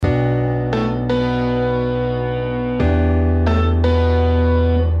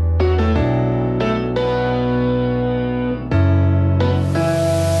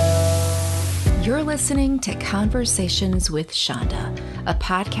listening to Conversations with Shonda, a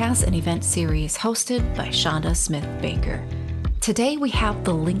podcast and event series hosted by Shonda Smith Baker. Today we have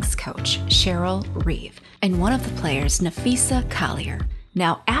the Lynx coach, Cheryl Reeve, and one of the players, Napheesa Collier.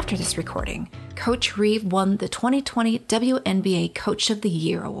 Now, after this recording, Coach Reeve won the 2020 WNBA Coach of the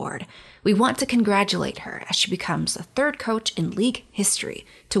Year award. We want to congratulate her as she becomes the third coach in league history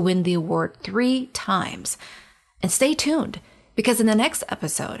to win the award 3 times. And stay tuned, because in the next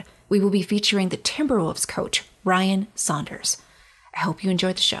episode, we will be featuring the Timberwolves coach, Ryan Saunders. I hope you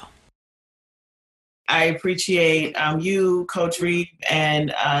enjoyed the show. I appreciate you, Coach Reeve,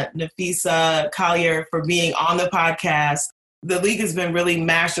 and Napheesa Collier for being on the podcast. The league has been really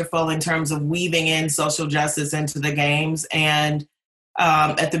masterful in terms of weaving in social justice into the games. And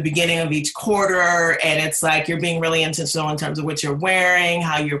at the beginning of each quarter, and it's like you're being really intentional in terms of what you're wearing,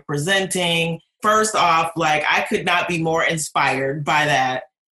 how you're presenting. First off, like I could not be more inspired by that.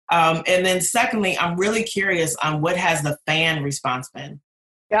 And then secondly, I'm really curious on what has the fan response been?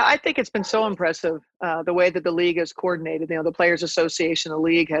 Yeah, I think it's been so impressive the way that the league has coordinated. You know, the Players Association, the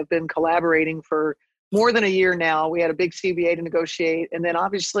league have been collaborating for more than a year now. We had a big CBA to negotiate, and then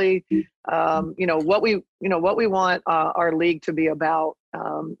obviously, what we want our league to be about.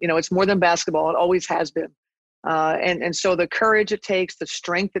 It's more than basketball. It always has been, and so the courage it takes, the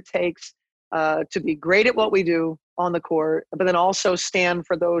strength it takes to be great at what we do on the court, but then also stand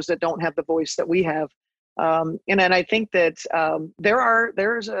for those that don't have the voice that we have. And I think that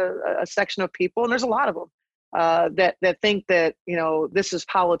there's a section of people, and there's a lot of them, that think that, this is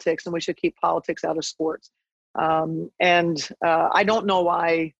politics and we should keep politics out of sports. I don't know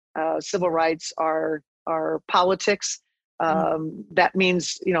why civil rights are politics. That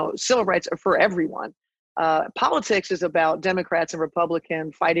means, civil rights are for everyone. Politics is about Democrats and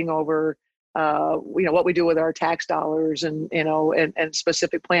Republicans fighting over what we do with our tax dollars and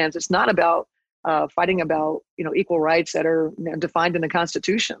specific plans. It's not about fighting about, equal rights that are defined in the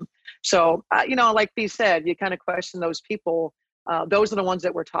Constitution. So, like Fee said, you kind of question those people. Those are the ones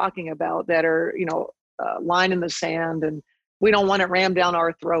that we're talking about that are, line in the sand, and we don't want it rammed down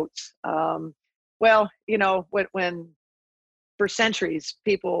our throats. When for centuries,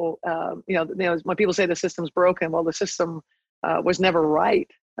 people, when people say the system's broken, well, the system was never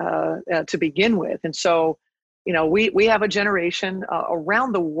right to begin with. And so, we have a generation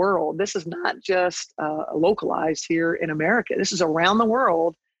around the world. This is not just localized here in America. This is around the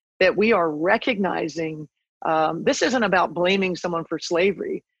world that we are recognizing. This isn't about blaming someone for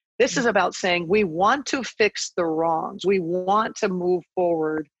slavery. This is about saying we want to fix the wrongs. We want to move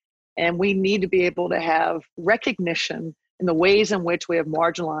forward, and we need to be able to have recognition in the ways in which we have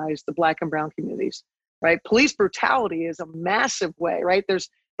marginalized the Black and brown communities, right? Police brutality is a massive way, right?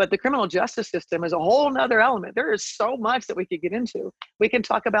 But the criminal justice system is a whole nother element. There is so much that we could get into. We can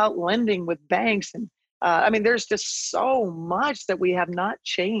talk about lending with banks. And there's just so much that we have not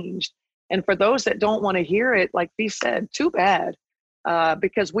changed. And for those that don't want to hear it, like Fee said, too bad,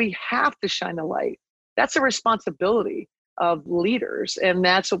 because we have to shine a light. That's a responsibility of leaders. And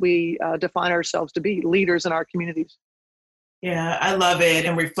that's what we define ourselves to be, leaders in our communities. Yeah, I love it.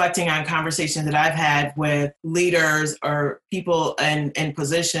 And reflecting on conversations that I've had with leaders or people in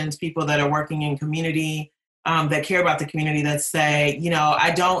positions, people that are working in community, that care about the community, that say,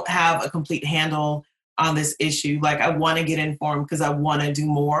 I don't have a complete handle on this issue. Like, I want to get informed because I want to do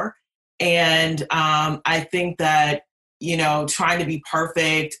more. And I think that, trying to be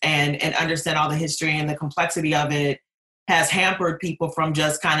perfect and understand all the history and the complexity of it has hampered people from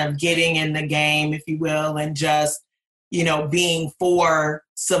just kind of getting in the game, if you will, and just being for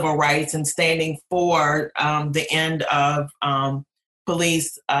civil rights and standing for the end of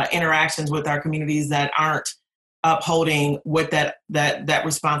police interactions with our communities that aren't upholding what that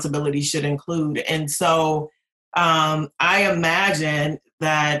responsibility should include. And so I imagine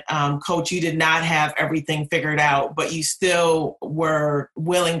that, Coach, you did not have everything figured out, but you still were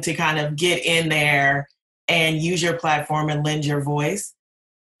willing to kind of get in there and use your platform and lend your voice.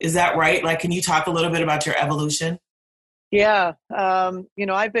 Is that right? Like, can you talk a little bit about your evolution? Yeah.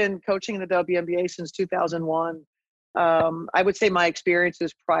 I've been coaching in the WNBA since 2001. I would say my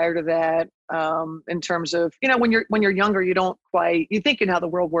experiences prior to that, in terms of, when you're younger, you think you know how the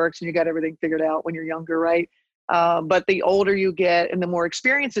world works and you got everything figured out when you're younger, right? But the older you get and the more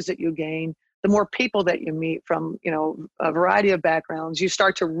experiences that you gain, the more people that you meet from, a variety of backgrounds, you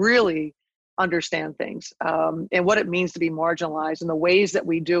start to really understand things, and what it means to be marginalized and the ways that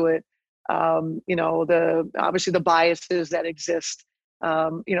we do it. Obviously the biases that exist, I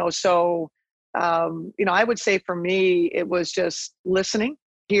would say for me, it was just listening,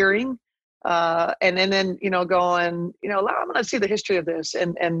 hearing, And then, going, I'm going to see the history of this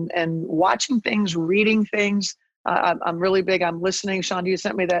and watching things, reading things. I'm really big. I'm listening. Shonda, you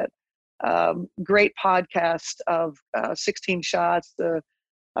sent me that great podcast of 16 Shots, the,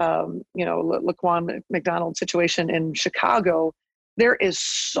 Laquan McDonald situation in Chicago. There is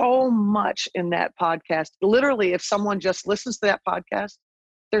so much in that podcast. Literally, if someone just listens to that podcast,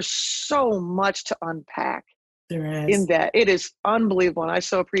 there's so much to unpack. There is. In that. It is unbelievable. And I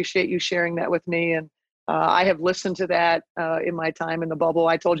so appreciate you sharing that with me. And I have listened to that in my time in the bubble.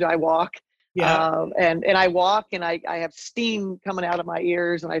 I told you I walk. Yeah. And I walk and I have steam coming out of my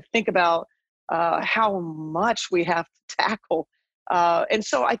ears. And I think about how much we have to tackle. And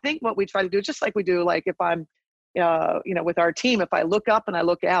so I think what we try to do, just like we do, like if I'm, with our team, if I look up and I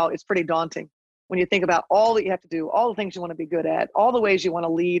look out, it's pretty daunting when you think about all that you have to do, all the things you want to be good at, all the ways you want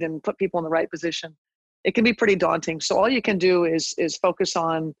to lead and put people in the right position. It can be pretty daunting. So all you can do is focus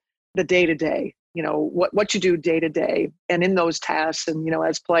on the day-to-day, what you do day-to-day, and in those tasks, and,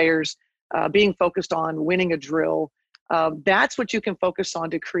 as players, being focused on winning a drill. That's what you can focus on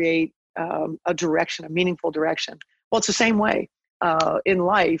to create a direction, a meaningful direction. Well, it's the same way in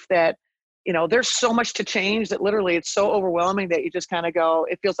life that, there's so much to change that literally it's so overwhelming that you just kind of go,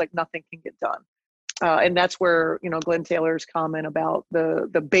 it feels like nothing can get done. And that's where, Glenn Taylor's comment about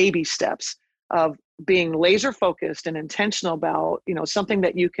the baby steps of being laser focused and intentional about, something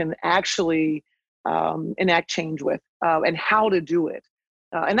that you can actually enact change with and how to do it.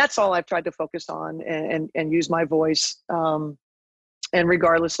 And that's all I've tried to focus on and use my voice. And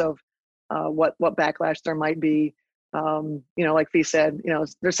regardless of what backlash there might be, like Fee said,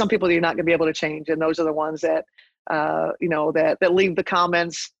 there's some people that you're not going to be able to change. And those are the ones that, that leave the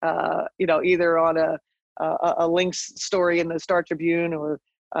comments, either on a links story in the Star Tribune or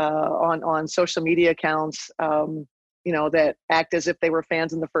on social media accounts, that act as if they were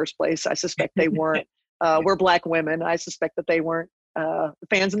fans in the first place. I suspect they weren't. We're Black women. I suspect that they weren't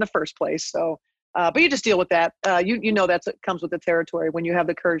fans in the first place. So, but you just deal with that. That's it comes with the territory. When you have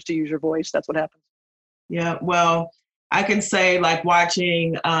the courage to use your voice, that's what happens. Yeah. Well, I can say like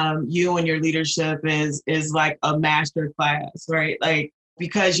watching you and your leadership is like a master class, right? Like,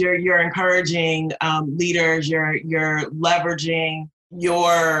 because you're encouraging leaders, you're leveraging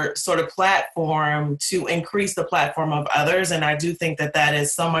your sort of platform to increase the platform of others. And I do think that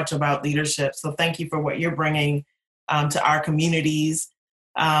is so much about leadership. So thank you for what you're bringing to our communities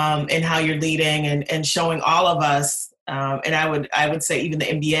and how you're leading and showing all of us. And I would say even the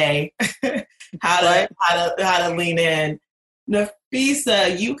NBA how to lean in.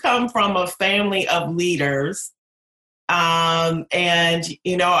 Nafisa, you come from a family of leaders. And,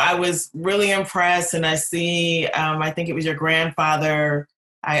 I was really impressed, and I see, I think it was your grandfather.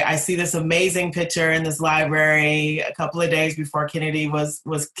 I see this amazing picture in this library a couple of days before Kennedy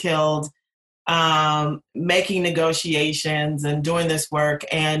was killed, making negotiations and doing this work.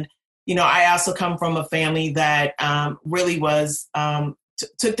 And, I also come from a family that really was,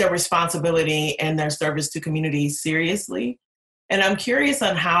 took their responsibility and their service to communities seriously. And I'm curious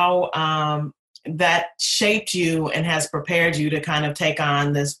on how that shaped you and has prepared you to kind of take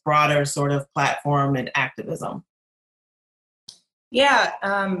on this broader sort of platform and activism. Yeah,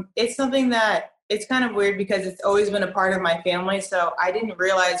 it's something that it's kind of weird because it's always been a part of my family. So I didn't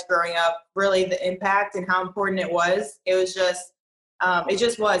realize growing up really the impact and how important it was. It was just, it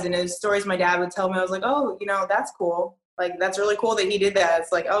just was. And it was stories my dad would tell me. I was like, oh, that's cool. Like, that's really cool that he did that.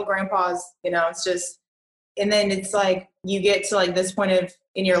 It's like, oh, grandpa's, it's just, and then it's like, you get to like this point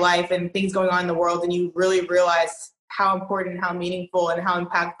in your life and things going on in the world, and you really realize how important, how meaningful, and how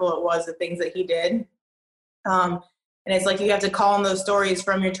impactful it was, the things that he did. And it's like, you have to call on those stories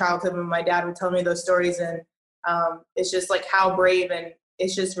from your childhood. When my dad would tell me those stories, and it's just like how brave, and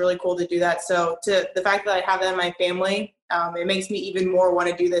it's just really cool to do that. So to the fact that I have that in my family, it makes me even more want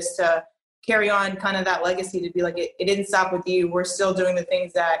to do this, to carry on kind of that legacy, to be like, it didn't stop with you. We're still doing the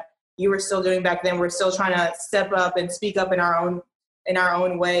things that you were still doing back then. We're still trying to step up and speak up in our own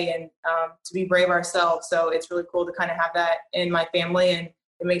way, and to be brave ourselves. So it's really cool to kind of have that in my family, and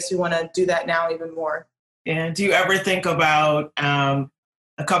it makes me want to do that now even more. And do you ever think about a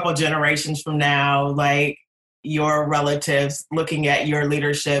couple generations from now, like your relatives looking at your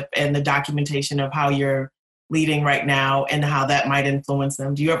leadership and the documentation of how you're leading right now and how that might influence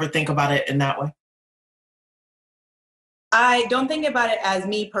them? Do you ever think about it in that way? I don't think about it as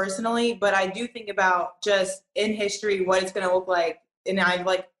me personally, but I do think about just in history what it's going to look like. And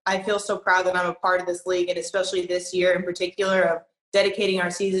I feel so proud that I'm a part of this league, and especially this year in particular, of dedicating our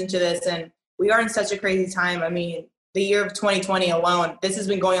season to this. And we are in such a crazy time. I mean, the year of 2020 alone, this has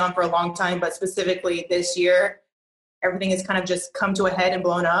been going on for a long time, but specifically this year, everything has kind of just come to a head and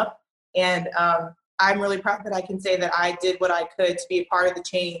blown up. And I'm really proud that I can say that I did what I could to be a part of the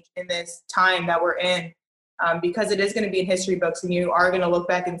change in this time that we're in, because it is going to be in history books, and you are going to look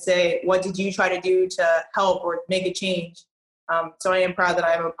back and say, what did you try to do to help or make a change? So I am proud that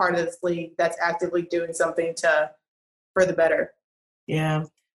I am a part of this league that's actively doing something for the better. Yeah.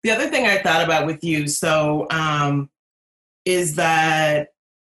 The other thing I thought about with you, is that,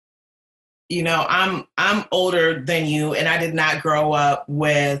 I'm older than you, and I did not grow up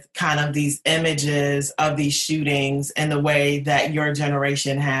with kind of these images of these shootings in the way that your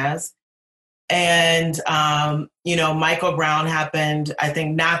generation has. And, Michael Brown happened, I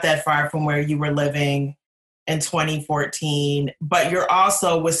think, not that far from where you were living in 2014, but you're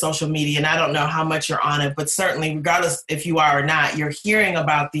also with social media, and I don't know how much you're on it, but certainly regardless if you are or not, you're hearing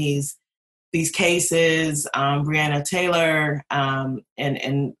about these cases, Breonna Taylor, and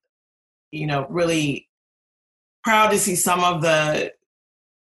really proud to see some of the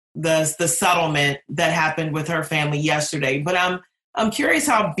settlement that happened with her family yesterday. But I'm curious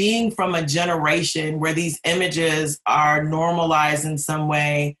how, being from a generation where these images are normalized in some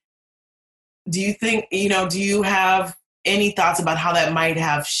way, do you think, do you have any thoughts about how that might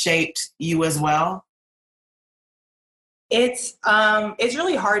have shaped you as well? It's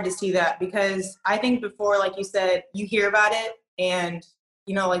really hard to see that, because I think before, like you said, you hear about it, and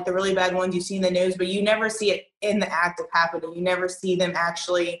like the really bad ones you see in the news, but you never see it in the act of happening. You never see them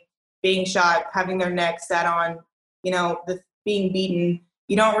actually being shot, having their necks sat on, being beaten.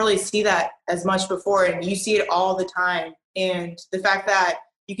 You don't really see that as much before, and you see it all the time. And the fact that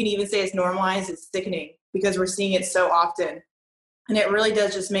you can even say it's normalized is sickening, because we're seeing it so often. And it really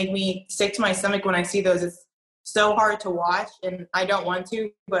does just make me sick to my stomach when I see those. It's so hard to watch, and I don't want to,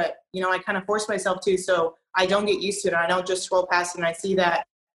 but I kind of force myself to, so I don't get used to it. I don't just scroll past it and I see that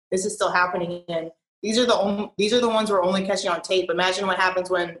this is still happening. And these are the ones we're only catching on tape. Imagine what happens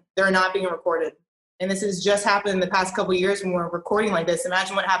when they're not being recorded. And this has just happened in the past couple of years when we're recording like this.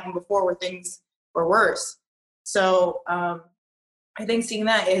 Imagine what happened before, where things were worse. So I think seeing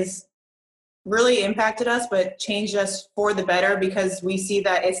that is really impacted us, but changed us for the better, because we see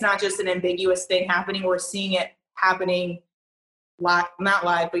that it's not just an ambiguous thing happening. We're seeing it happening live, not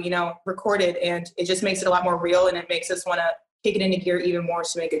live, but recorded, and it just makes it a lot more real, and it makes us want to kick it into gear even more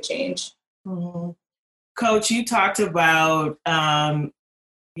to make a change. Mm-hmm. Coach, you talked about some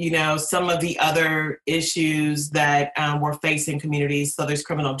of the other issues that we're facing communities. So there's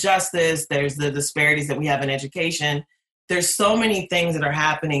criminal justice, there's the disparities that we have in education. There's so many things that are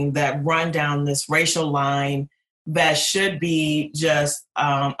happening that run down this racial line that should be just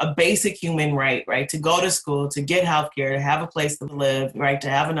a basic human right, to go to school, to get healthcare, to have a place to live, right, to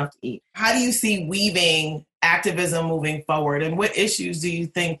have enough to eat. How do you see weaving activism moving forward, and what issues do you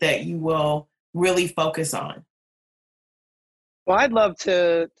think that you will really focus on? Well, I'd love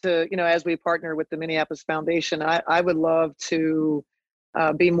to as we partner with the Minneapolis Foundation, I would love to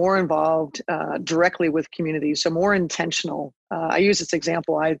be more involved directly with communities, so more intentional. I use this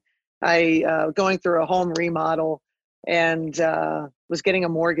example. I going through a home remodel and was getting a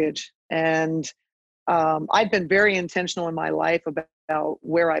mortgage, and I've been very intentional in my life about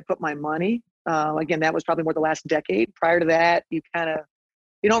where I put my money. Again, that was probably more the last decade. Prior to that, you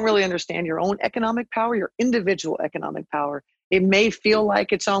don't really understand your own economic power, your individual economic power. It may feel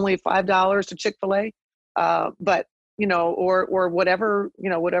like it's only $5 to Chick-fil-A, but or whatever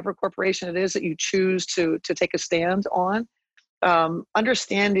corporation it is that you choose to take a stand on.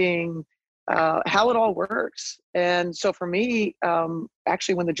 Understanding how it all works. And so for me,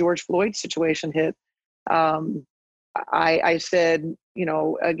 actually, when the George Floyd situation hit, I said,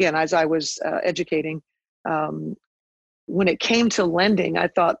 again, as I was educating, when it came to lending, I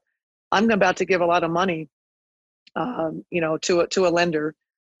thought, I'm about to give a lot of money, to a lender.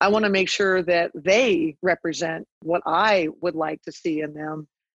 I want to make sure that they represent what I would like to see in them.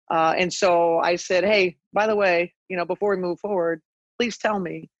 And so I said, hey, by the way, before we move forward, please tell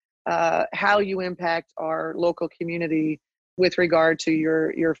me how you impact our local community with regard to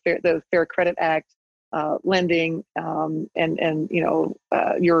the Fair Credit Act, lending, and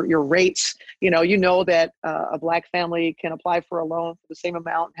your rates. That a Black family can apply for a loan for the same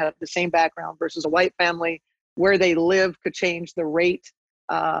amount, have the same background, versus a white family. Where they live could change the rate,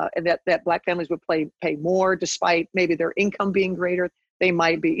 and that Black families would pay more despite maybe their income being greater. They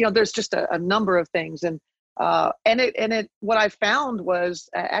might be, there's just a number of things. And what I found was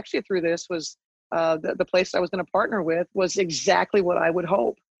actually through this was the place I was going to partner with was exactly what I would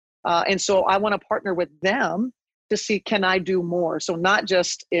hope. And so I want to partner with them to see, can I do more? So not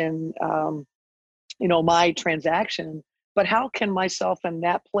just in, my transaction, but how can myself in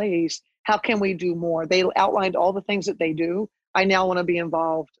that place, how can we do more? They outlined all the things that they do. I now want to be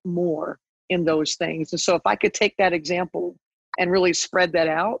involved more in those things. And so if I could take that example and really spread that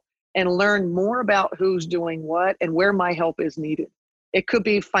out and learn more about who's doing what and where my help is needed. It could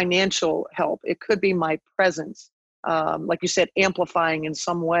be financial help. It could be my presence. Like you said, amplifying in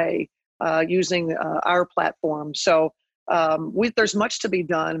some way using our platform. So there's much to be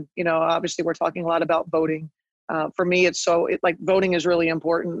done. Obviously we're talking a lot about voting. For me, like voting is really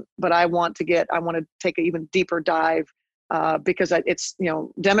important, but I want to take an even deeper dive because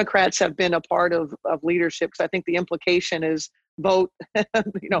Democrats have been a part of leadership, because I think the implication is vote. I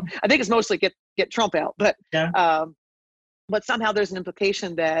think it's mostly get Trump out, but yeah. But somehow there's an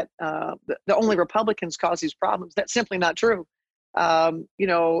implication that the only Republicans cause these problems. That's simply not true.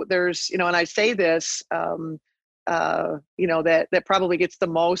 There's, and I say this, that probably gets the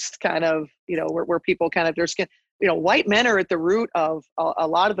most kind of, where people kind of, their skin, white men are at the root of a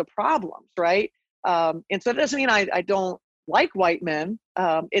lot of the problems, right? And so it doesn't mean I don't like white men.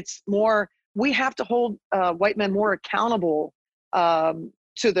 It's more, we have to hold white men more accountable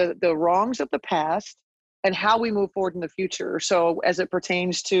to the wrongs of the past and how we move forward in the future. So as it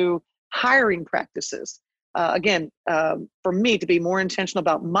pertains to hiring practices, again, for me to be more intentional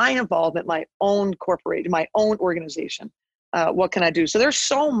about my involvement, my own corporation, my own organization, what can I do? So there's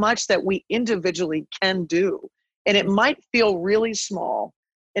so much that we individually can do, and it might feel really small,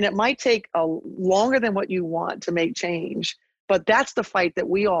 and it might take longer than what you want to make change, but that's the fight that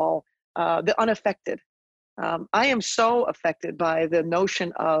we all, the unaffected. I am so affected by the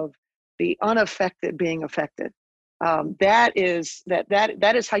notion of the unaffected being affected. That is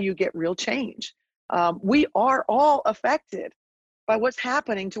how you get real change. We are all affected by what's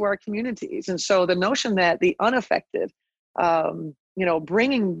happening to our communities. And so the notion that the unaffected,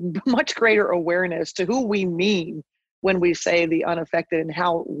 bringing much greater awareness to who we mean when we say the unaffected, and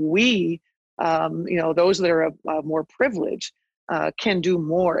how we, those that are more privileged, can do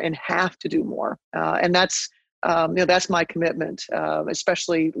more and have to do more. And that's my commitment,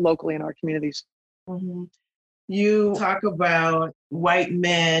 especially locally in our communities. Mm-hmm. You talk about white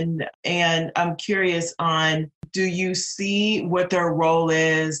men, and I'm curious on, do you see what their role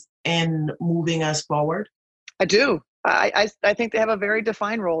is in moving us forward? I do. I think they have a very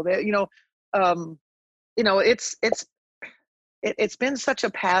defined role. It's been such a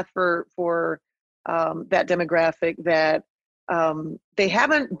path for that demographic that they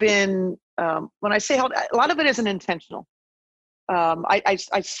haven't been. When I say held, a lot of it isn't intentional. I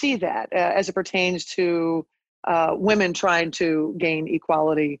see that as it pertains to women trying to gain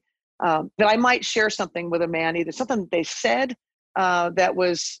equality, that I might share something with a man, either something they said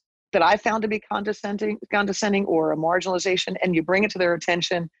that I found to be condescending, or a marginalization, and you bring it to their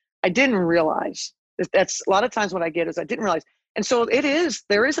attention. I didn't realize. That's a lot of times what I get is I didn't realize. And so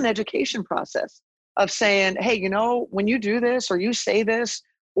there is an education process of saying, hey, when you do this, or you say this,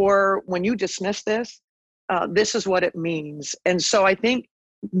 or when you dismiss this, this is what it means. And so I think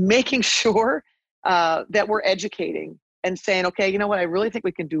making sure that we're educating and saying, okay, you know what, I really think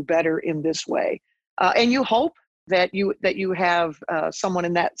we can do better in this way. And you hope that you have someone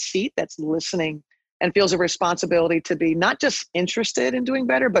in that seat that's listening and feels a responsibility to be not just interested in doing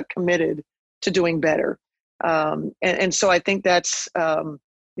better, but committed to doing better. And so I think that's,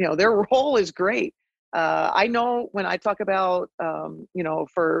 their role is great. I know when I talk about,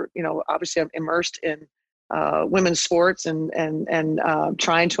 obviously I'm immersed in women's sports and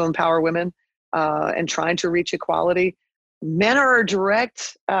trying to empower women and trying to reach equality. Men are a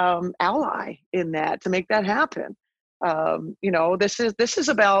direct ally in that to make that happen. This is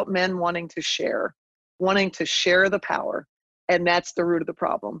about men wanting to share the power, and that's the root of the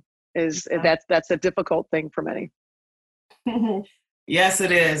problem. That's a difficult thing for many. Yes,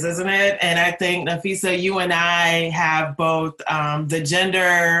 it is, isn't it? And I think, Nafisa, you and I have both the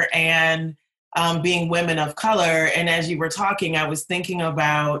gender and being women of color. And as you were talking, I was thinking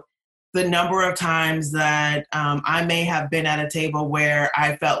about the number of times that I may have been at a table where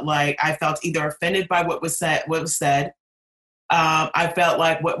I felt either offended by what was said. I felt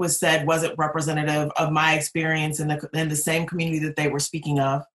like what was said wasn't representative of my experience in the same community that they were speaking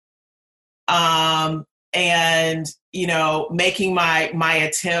of. And, making my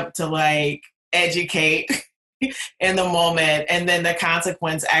attempt to educate in the moment, and then the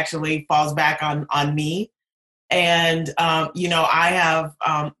consequence actually falls back on me. And, I have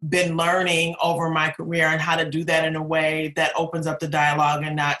been learning over my career on how to do that in a way that opens up the dialogue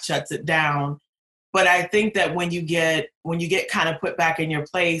and not shuts it down. But I think that when you get kind of put back in your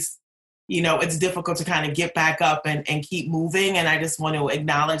place, it's difficult to kind of get back up and keep moving. And I just want to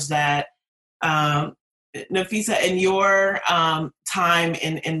acknowledge that. Nafisa, in your time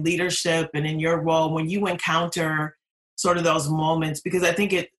in leadership and in your role, when you encounter sort of those moments, because I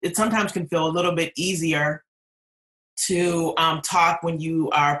think it sometimes can feel a little bit easier to talk when you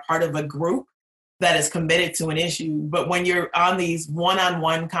are part of a group that is committed to an issue. But when you're on these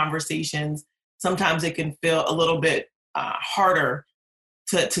one-on-one conversations, sometimes it can feel a little bit harder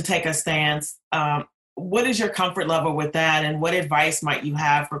to take a stance. What is your comfort level with that? And what advice might you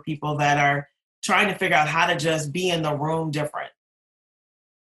have for people that are trying to figure out how to just be in the room different?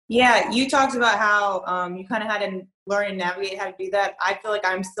 Yeah, you talked about how you kind of had to learn and navigate how to do that. I feel like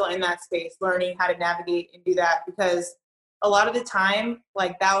I'm still in that space, learning how to navigate and do that, because a lot of the time,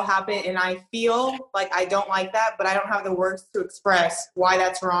 like, that will happen and I feel like I don't like that, but I don't have the words to express why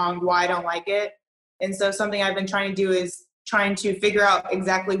that's wrong, why I don't like it. And so something I've been trying to do is trying to figure out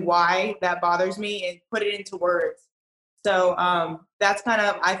exactly why that bothers me and put it into words. So that's kind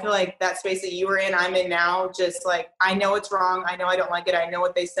of, I feel like that space that you were in, I'm in now, just like, I know it's wrong. I know I don't like it. I know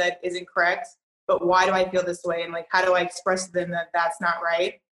what they said isn't correct, but why do I feel this way? And like, how do I express to them that that's not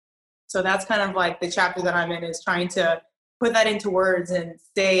right? So that's kind of like the chapter that I'm in, is trying to put that into words and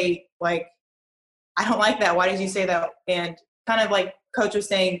say, like, I don't like that. Why did you say that? And kind of like Coach was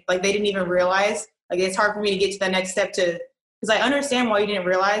saying, like, they didn't even realize. Like, it's hard for me to get to the next step because I understand why you didn't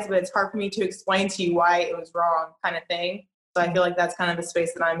realize, but it's hard for me to explain to you why it was wrong, kind of thing. So I feel like that's kind of the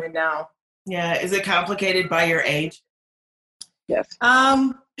space that I'm in now. Yeah. Is it complicated by your age? Yes.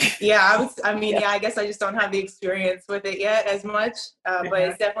 Yeah, I guess I just don't have the experience with it yet as much, but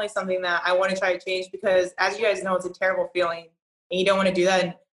it's definitely something that I want to try to change, because as you guys know, it's a terrible feeling and you don't want to do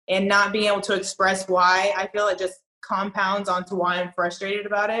that. And not being able to express why, I feel it just compounds onto why I'm frustrated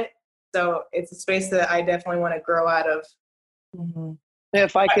about it. So it's a space that I definitely want to grow out of. Mm-hmm.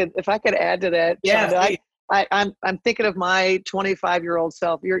 If I could add to that, yeah, Shonda, I'm thinking of my 25-year-old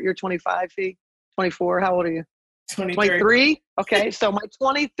self. You're 25, Fee? 24. How old are you? 23. Okay, so my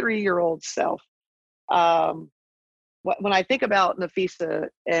 23-year-old self. When I think about Nafisa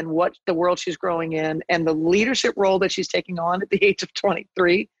and what the world she's growing in and the leadership role that she's taking on at the age of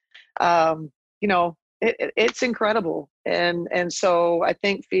 23, it's incredible. And so I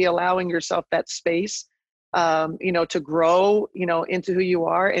think, Fee, allowing yourself that space, to grow, into who you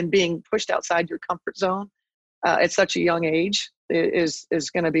are, and being pushed outside your comfort zone at such a young age is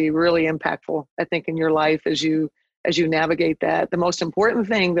going to be really impactful, I think, in your life as you navigate that. The most important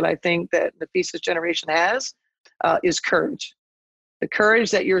thing that I think that Nafisa's generation has is courage. The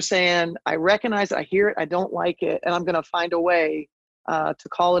courage that you're saying, I recognize it, I hear it, I don't like it, and I'm going to find a way to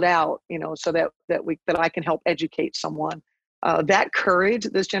call it out, so that I can help educate someone. That courage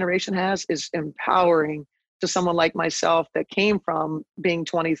this generation has is empowering to someone like myself that came from being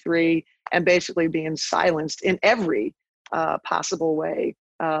 23 and basically being silenced in every possible way.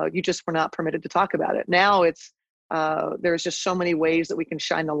 You just were not permitted to talk about it. Now there's just so many ways that we can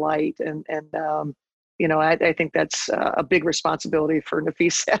shine the light, and I think that's a big responsibility for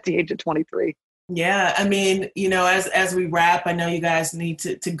Nafisa at the age of 23. Yeah, I mean, as we wrap, I know you guys need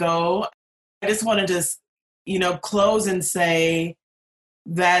to go. I just want to close and say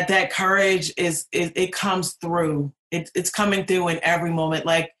that courage it comes through. It's coming through in every moment.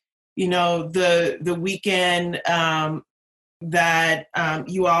 Like, the weekend that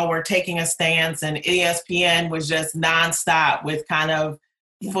you all were taking a stance and ESPN was just nonstop with kind of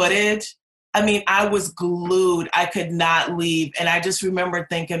footage. I mean, I was glued. I could not leave. And I just remember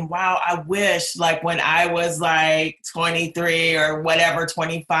thinking, wow, I wish, like, when I was like 23 or whatever,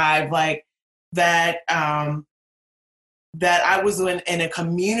 25, like that I was in a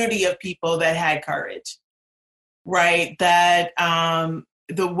community of people that had courage, right? That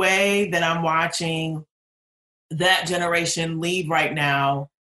the way that I'm watching that generation lead right now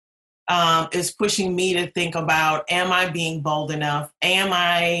is pushing me to think about, am I being bold enough? Am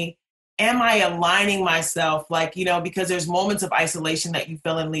I aligning myself? Like, because there's moments of isolation that you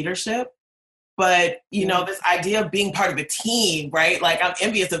feel in leadership, but this idea of being part of a team, right? Like, I'm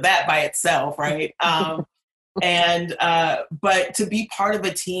envious of that by itself, right? But to be part of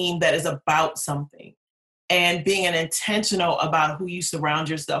a team that is about something and being intentional about who you surround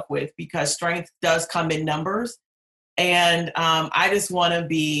yourself with, because strength does come in numbers. And I just want to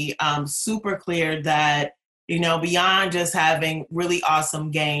be super clear that, beyond just having really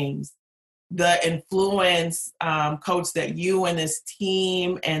awesome games, the influence, Coach, that you and this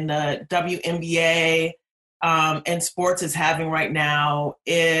team and the WNBA and sports is having right now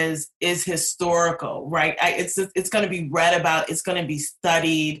is historical, right? It's going to be read about, it's going to be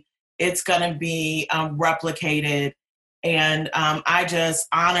studied, it's going to be replicated. And I just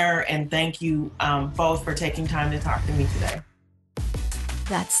honor and thank you both for taking time to talk to me today.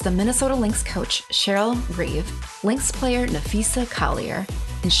 That's the Minnesota Lynx coach, Cheryl Reeve, Lynx player Nafisa Collier,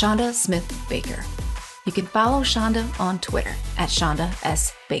 and Shonda Smith Baker. You You can follow Shonda on Twitter at Shonda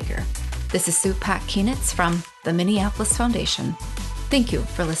S. Baker. This is Sue Pack Keenitz from the Minneapolis Foundation. Thank you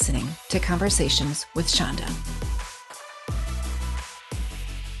for listening to Conversations with Shonda.